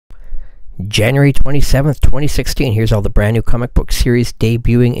January 27th, 2016. Here's all the brand new comic book series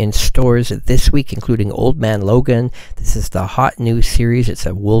debuting in stores this week, including Old Man Logan. This is the hot new series. It's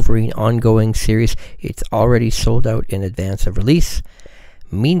a Wolverine ongoing series. It's already sold out in advance of release.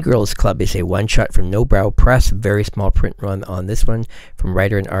 Mean Girls Club is a one-shot from No Brow Press. Very small print run on this one from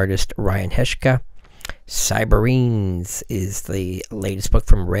writer and artist Ryan Heshka. Cyberines is the latest book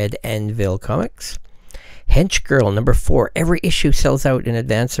from Red Anvil Comics. Hench Girl number 4. Every issue sells out in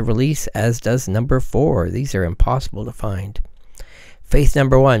advance of release, as does number 4. These are impossible to find. Faith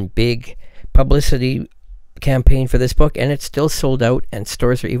number 1. Big publicity campaign for this book, and it's still sold out, and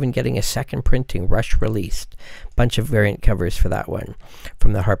stores are even getting a second printing rush released. Bunch of variant covers for that one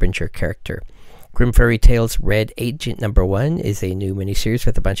from the Harbinger character. Grim Fairy Tales Red Agent number 1 is a new miniseries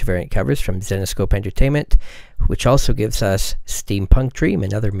with a bunch of variant covers from Zenescope Entertainment, which also gives us Steampunk Dream,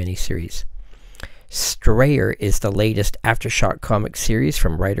 another miniseries. Strayer is the latest Aftershock comic series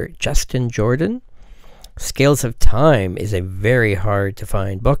from writer Justin Jordan. Scales of Time is a very hard to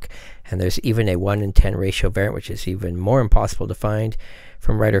find book, and there's even a 1-in-10 ratio variant, which is even more impossible to find,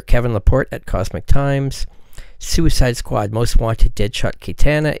 from writer Kevin Laporte at Cosmic Times. Suicide Squad Most Wanted Deadshot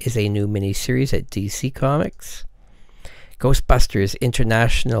Katana is a new miniseries at DC Comics. Ghostbusters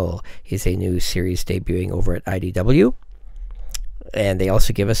International is a new series debuting over at IDW. And they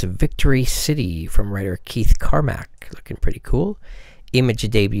also give us Victory City from writer Keith Carmack, looking pretty cool. Image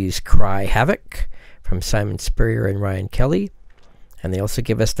debuts Cry Havoc from Simon Spurrier and Ryan Kelly. And they also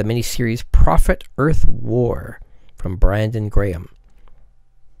give us the miniseries Prophet Earth War from Brandon Graham.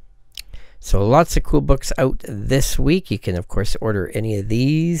 So lots of cool books out this week. You can, of course, order any of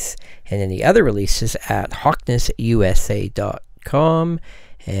these and any other releases at HoknesUSA.com.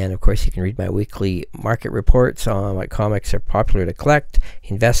 And, of course, you can read my weekly market reports on what comics are popular to collect,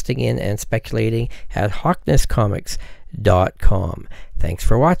 investing in, and speculating at HoknesComics.com. Thanks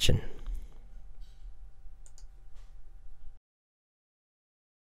for watching.